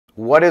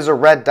What is a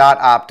red dot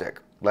optic?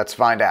 Let's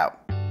find out.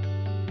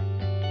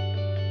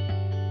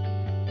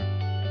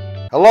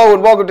 Hello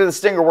and welcome to the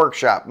Stinger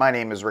Workshop. My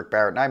name is Rick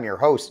Barrett and I'm your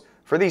host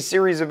for these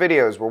series of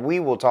videos where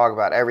we will talk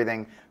about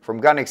everything from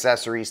gun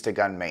accessories to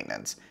gun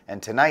maintenance. And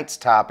tonight's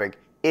topic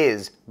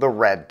is the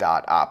red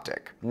dot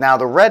optic. Now,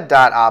 the red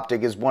dot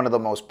optic is one of the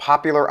most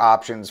popular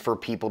options for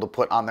people to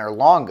put on their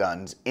long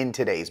guns in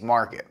today's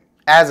market.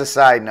 As a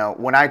side note,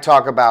 when I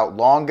talk about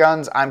long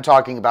guns, I'm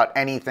talking about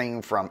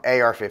anything from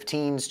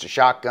AR-15s to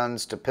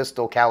shotguns to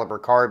pistol caliber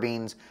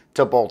carbines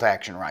to bolt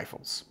action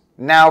rifles.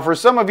 Now, for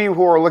some of you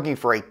who are looking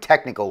for a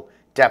technical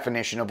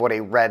definition of what a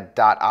red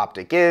dot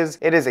optic is,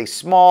 it is a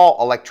small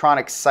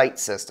electronic sight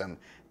system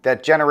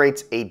that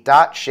generates a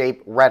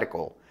dot-shaped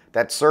reticle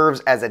that serves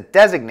as a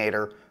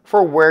designator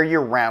for where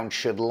your round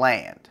should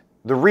land.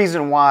 The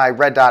reason why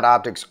red dot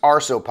optics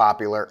are so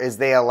popular is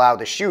they allow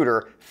the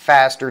shooter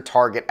faster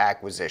target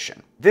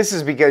acquisition. This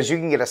is because you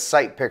can get a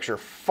sight picture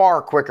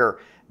far quicker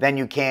than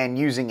you can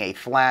using a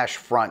flash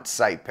front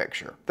sight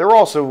picture. They're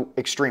also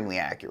extremely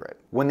accurate.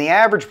 When the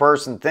average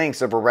person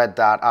thinks of a red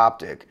dot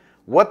optic,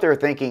 what they're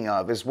thinking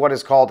of is what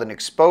is called an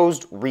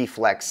exposed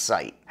reflex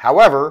sight.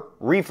 However,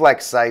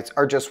 reflex sights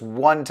are just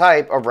one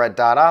type of red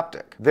dot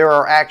optic. There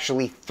are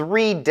actually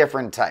three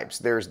different types.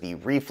 There's the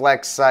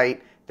reflex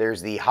sight,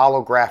 there's the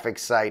holographic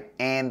sight,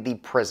 and the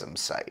prism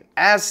sight.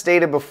 As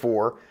stated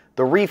before,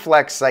 the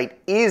reflex sight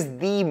is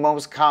the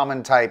most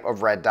common type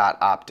of red dot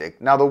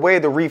optic. Now, the way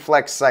the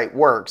reflex sight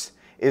works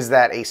is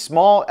that a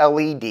small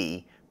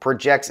LED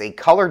projects a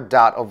colored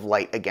dot of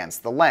light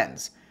against the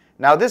lens.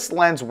 Now, this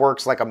lens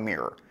works like a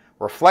mirror,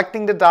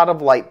 reflecting the dot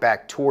of light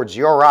back towards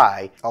your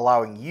eye,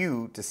 allowing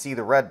you to see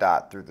the red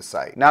dot through the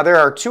sight. Now, there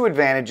are two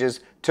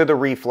advantages to the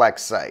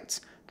reflex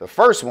sights. The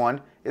first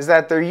one is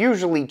that they're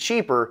usually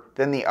cheaper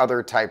than the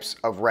other types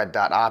of red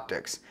dot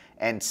optics.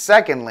 And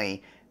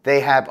secondly, they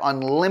have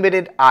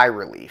unlimited eye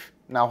relief.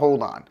 Now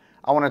hold on,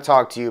 I want to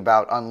talk to you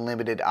about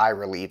unlimited eye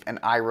relief and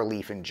eye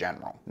relief in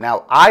general.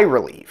 Now, eye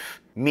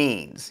relief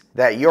means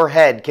that your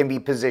head can be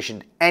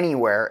positioned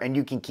anywhere and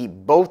you can keep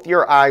both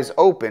your eyes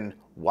open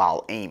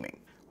while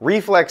aiming.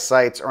 Reflex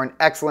sights are an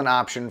excellent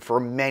option for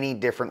many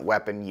different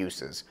weapon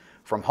uses.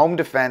 From home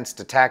defense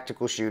to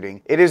tactical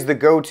shooting, it is the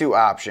go-to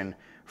option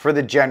for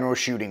the general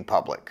shooting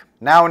public.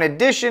 Now, in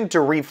addition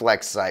to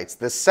reflex sights,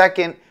 the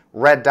second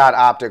red dot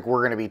optic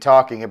we're going to be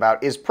talking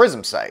about is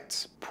prism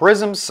sights.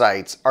 Prism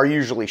sights are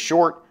usually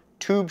short,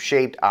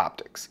 tube-shaped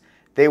optics.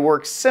 They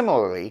work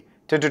similarly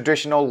to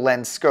traditional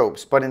lens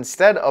scopes, but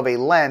instead of a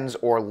lens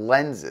or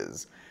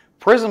lenses,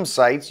 prism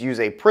sights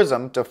use a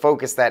prism to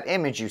focus that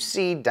image you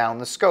see down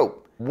the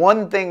scope.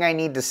 One thing I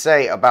need to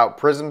say about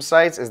prism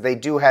sights is they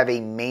do have a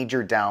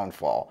major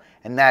downfall,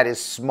 and that is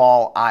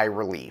small eye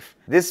relief.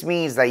 This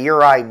means that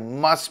your eye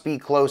must be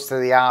close to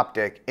the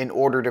optic in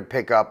order to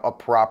pick up a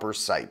proper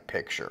sight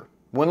picture.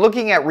 When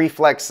looking at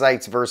reflex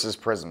sights versus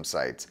prism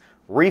sights,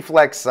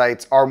 reflex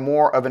sights are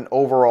more of an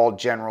overall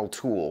general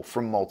tool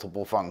for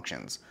multiple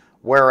functions,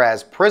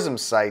 whereas prism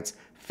sights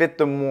fit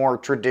the more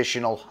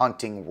traditional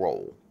hunting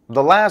role.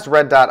 The last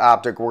red dot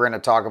optic we're going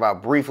to talk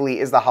about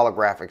briefly is the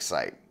holographic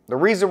sight. The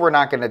reason we're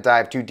not going to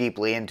dive too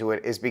deeply into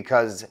it is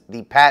because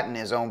the patent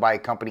is owned by a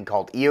company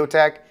called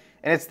EOTech,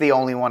 and it's the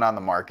only one on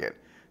the market.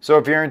 So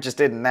if you're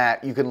interested in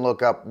that, you can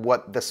look up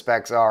what the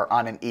specs are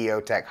on an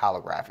EOTech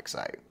holographic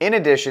sight. In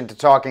addition to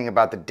talking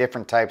about the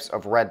different types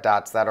of red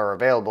dots that are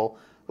available,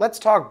 let's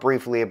talk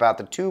briefly about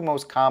the two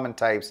most common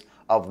types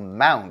of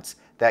mounts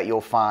that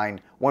you'll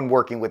find when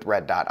working with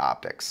red dot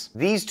optics.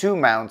 These two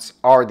mounts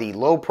are the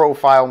low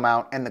profile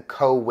mount and the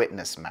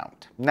Cowitness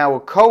mount. Now, a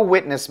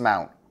Cowitness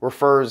mount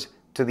refers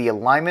to the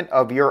alignment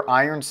of your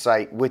iron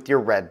sight with your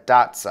red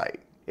dot sight.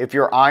 If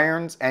your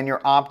irons and your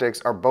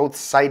optics are both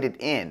sighted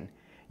in,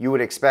 you would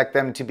expect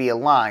them to be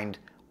aligned,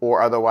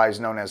 or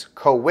otherwise known as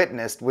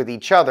co-witnessed, with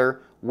each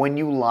other when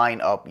you line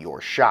up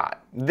your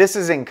shot. This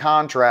is in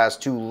contrast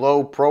to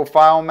low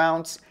profile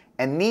mounts,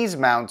 and these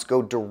mounts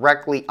go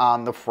directly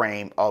on the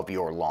frame of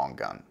your long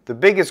gun. The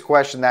biggest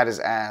question that is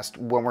asked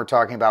when we're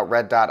talking about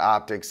red dot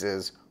optics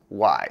is,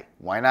 why?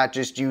 Why not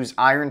just use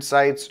iron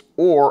sights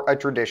or a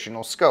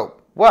traditional scope?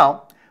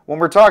 Well, when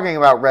we're talking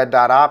about red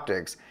dot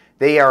optics,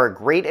 they are a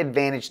great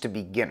advantage to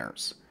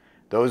beginners.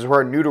 Those who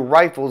are new to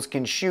rifles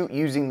can shoot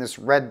using this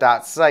red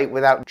dot sight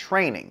without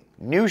training.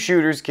 New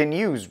shooters can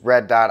use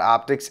red dot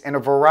optics in a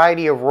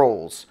variety of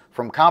roles,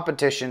 from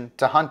competition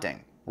to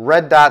hunting.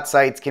 Red dot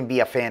sights can be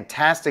a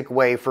fantastic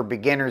way for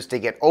beginners to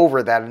get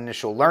over that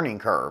initial learning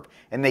curve,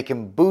 and they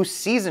can boost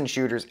seasoned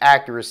shooters'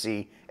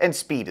 accuracy and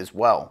speed as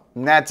well.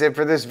 And that's it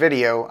for this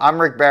video.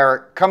 I'm Rick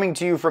Barrett, coming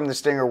to you from the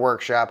Stinger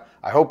Workshop.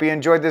 I hope you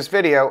enjoyed this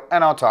video,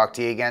 and I'll talk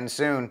to you again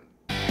soon.